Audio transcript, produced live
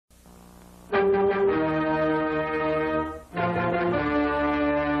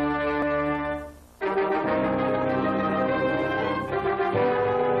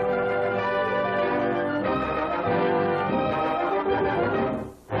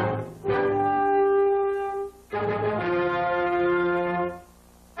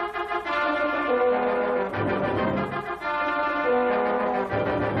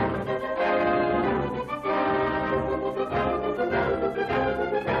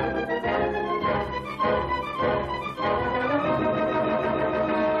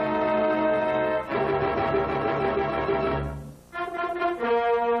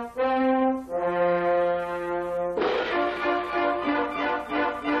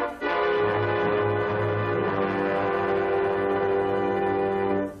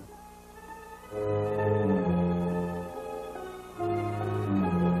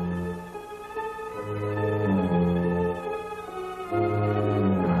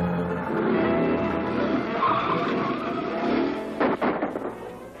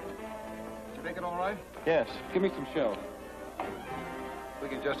Yes, give me some shells. We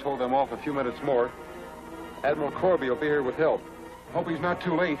can just hold them off a few minutes more. Admiral Corby will be here with help. Hope he's not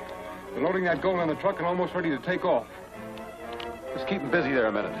too late. We're loading that gold on the truck and almost ready to take off. Just keep him busy there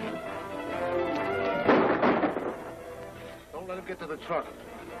a minute. Don't let him get to the truck.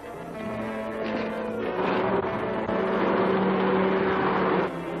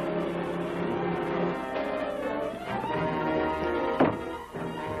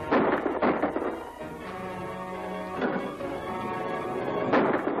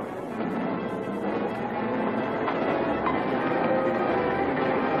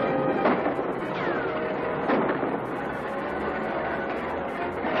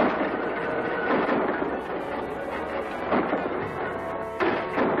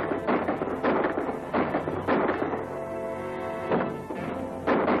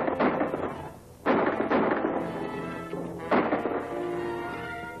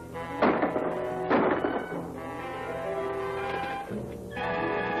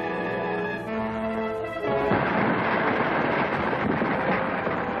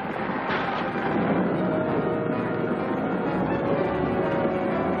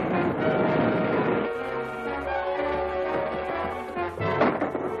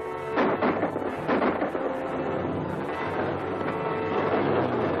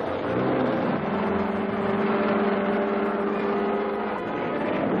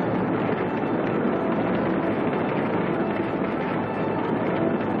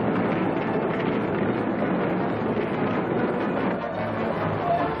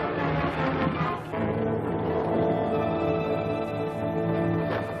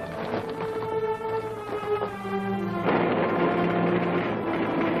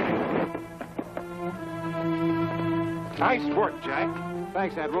 Nice work, Jack.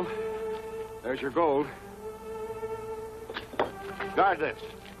 Thanks, Admiral. There's your gold. Guard this.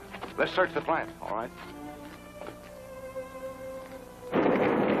 Let's search the plant, all right?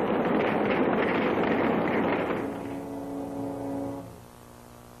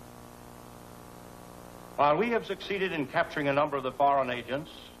 While we have succeeded in capturing a number of the foreign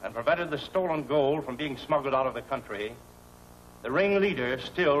agents and prevented the stolen gold from being smuggled out of the country, the ringleader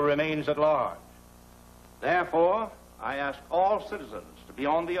still remains at large. Therefore, I ask all citizens to be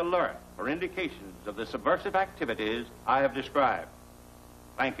on the alert for indications of the subversive activities I have described.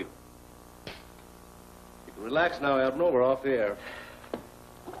 Thank you. You can relax now, Admiral. We're off the air.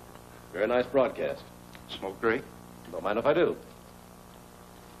 Very nice broadcast. Smoke great. Don't mind if I do.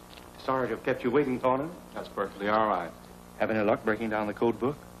 Sorry to have kept you waiting, Thornton. That's perfectly all right. Have any luck breaking down the code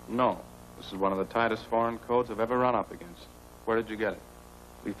book? No. This is one of the tightest foreign codes I've ever run up against. Where did you get it?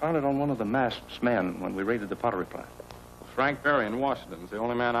 We found it on one of the masked men when we raided the pottery plant. Frank Berry in Washington is the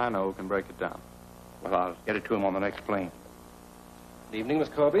only man I know who can break it down. Well, I'll get it to him on the next plane. Good evening, Miss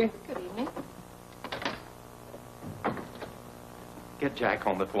Corby. Good evening. Get Jack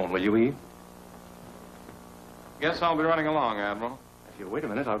on the phone, will you, Eve? Guess I'll be running along, Admiral. If you'll wait a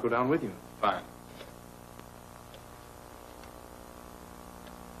minute, I'll go down with you. Fine.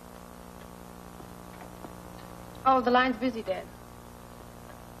 Oh, the line's busy, Dad.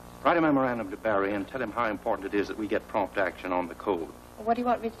 Write a memorandum to Barry and tell him how important it is that we get prompt action on the code. What do you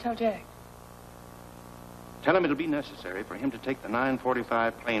want me to tell Jack? Tell him it'll be necessary for him to take the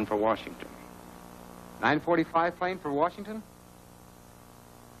 9:45 plane for Washington. 9:45 plane for Washington?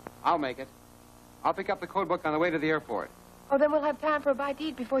 I'll make it. I'll pick up the code book on the way to the airport. Oh, then we'll have time for a bite to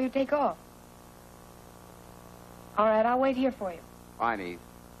eat before you take off. All right, I'll wait here for you. Fine, Eve.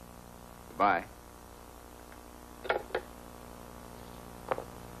 Goodbye.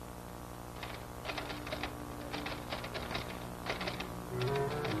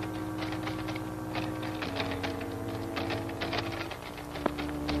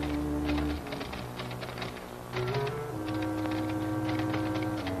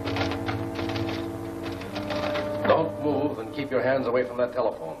 Don't move and keep your hands away from that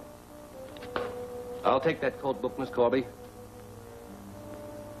telephone. I'll take that code book, Miss Corby.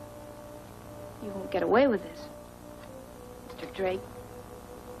 You won't get away with this, Mr. Drake.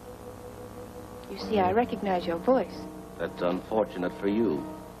 You see, I recognize your voice. That's unfortunate for you.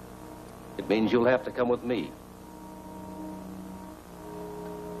 It means you'll have to come with me.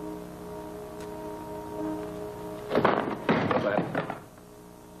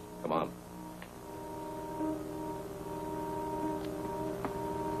 Come on.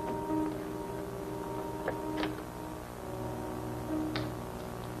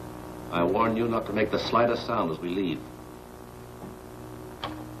 I warn you not to make the slightest sound as we leave.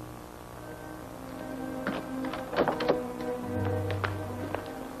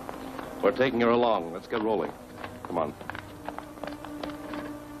 We're taking her along. Let's get rolling. Come on.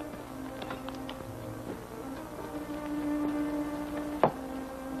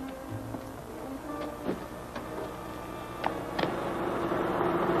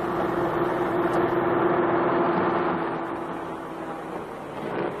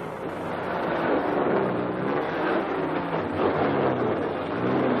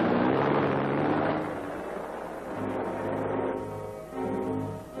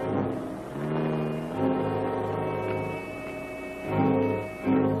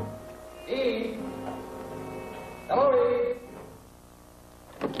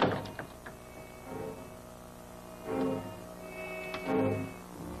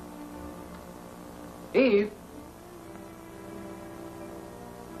 Eve?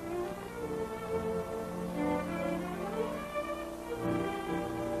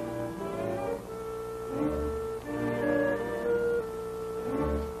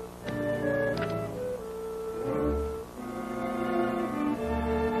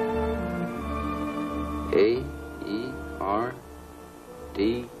 A-E-R-D-K.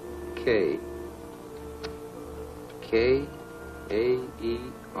 K-A-E-R-D.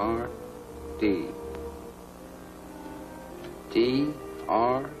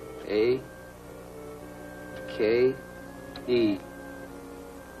 D-R-A-K-E.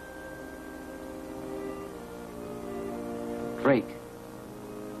 Drake.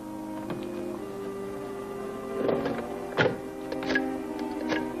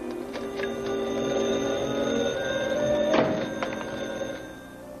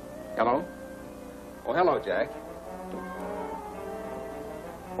 Hello? Oh, hello, Jack.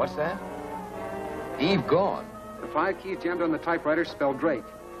 What's that? Eve gone. The 5 keys jammed on the typewriter spell Drake.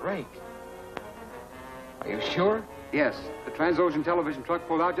 Drake. Are you sure? Yes, the Transocean television truck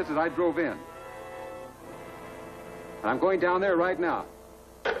pulled out just as I drove in. And I'm going down there right now.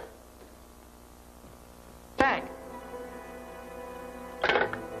 Jack!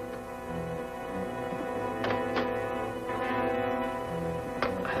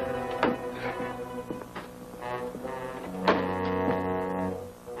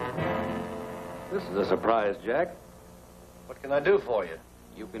 This is a surprise, Jack. What can I do for you?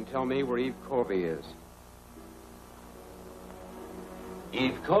 You can tell me where Eve Corby is.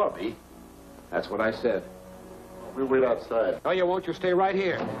 Eve Corby? That's what I said. We'll wait outside. No, you won't. You stay right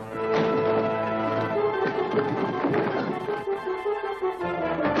here.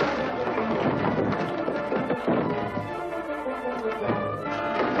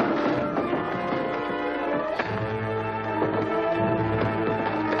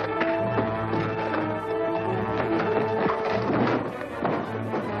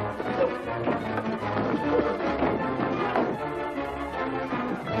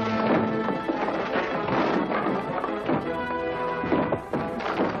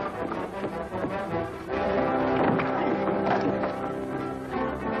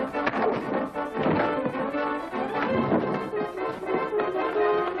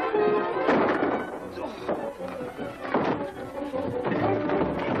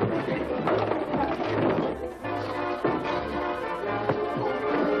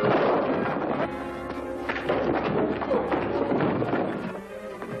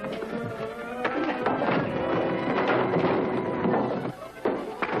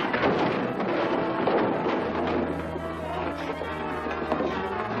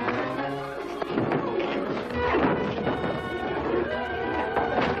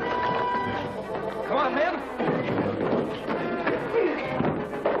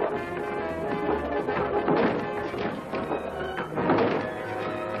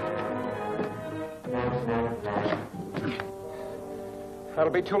 It'll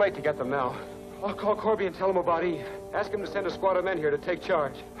be too late to get them now. I'll call Corby and tell him about Eve. Ask him to send a squad of men here to take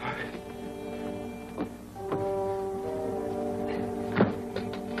charge.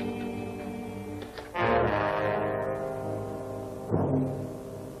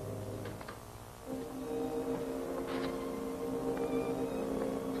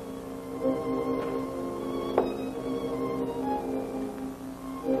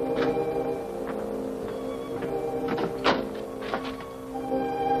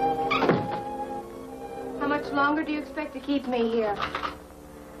 Longer do you expect to keep me here?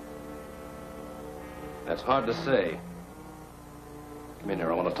 That's hard to say. Come in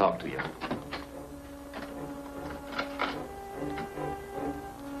here, I want to talk to you.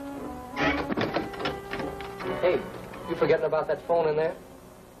 Hey, you forgetting about that phone in there?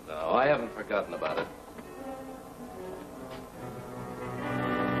 No, I haven't forgotten about it.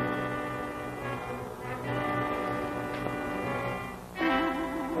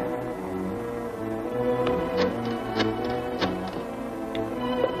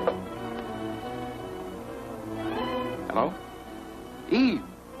 Hello? Eve!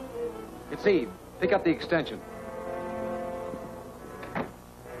 It's Eve. Pick up the extension.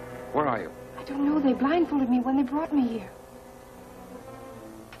 Where are you? I don't know. They blindfolded me when they brought me here.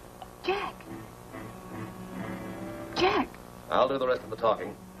 Jack. Jack. I'll do the rest of the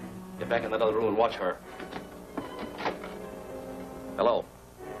talking. Get back in that other room and watch her. Hello.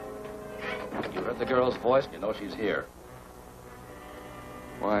 You heard the girl's voice? You know she's here.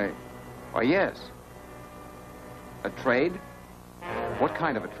 Why, yes. A trade? What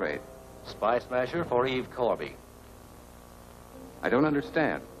kind of a trade? Spy Smasher for Eve Corby. I don't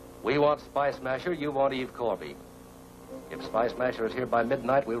understand. We want Spy Smasher, you want Eve Corby. If Spy Smasher is here by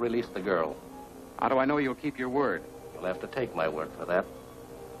midnight, we'll release the girl. How do I know you'll keep your word? You'll have to take my word for that.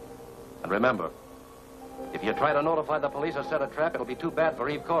 And remember, if you try to notify the police or set a trap, it'll be too bad for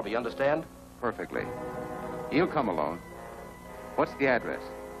Eve Corby, you understand? Perfectly. He'll come alone. What's the address?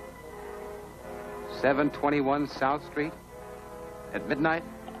 721 South Street? At midnight?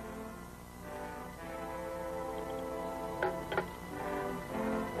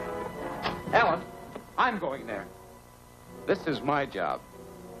 Ellen, I'm going there. This is my job.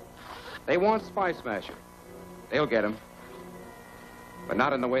 They want Spy Smasher. They'll get him. But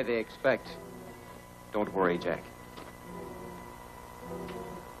not in the way they expect. Don't worry, Jack.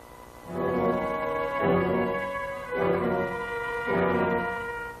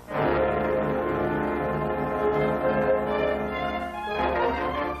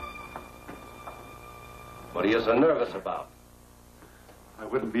 What are you so nervous about? I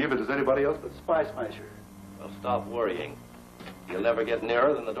wouldn't be if it was anybody else but Spy Smasher. Well, stop worrying. You'll never get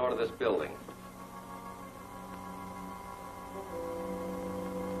nearer than the door to this building.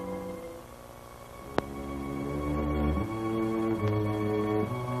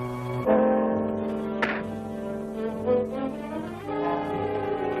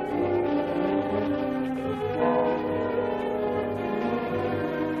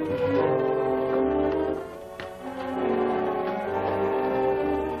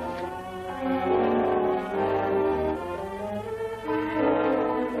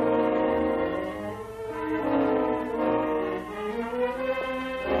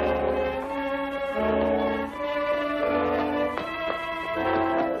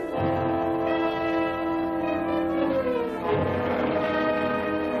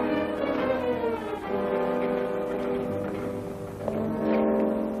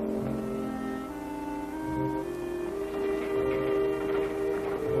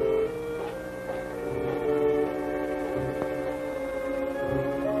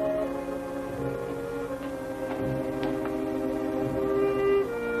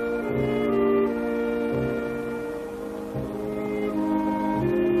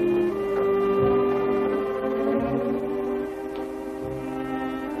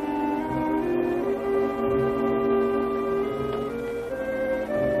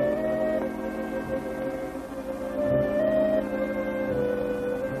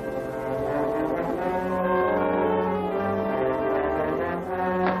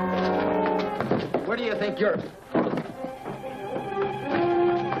 Where do you think you're...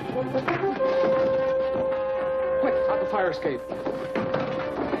 Quick, out the fire escape.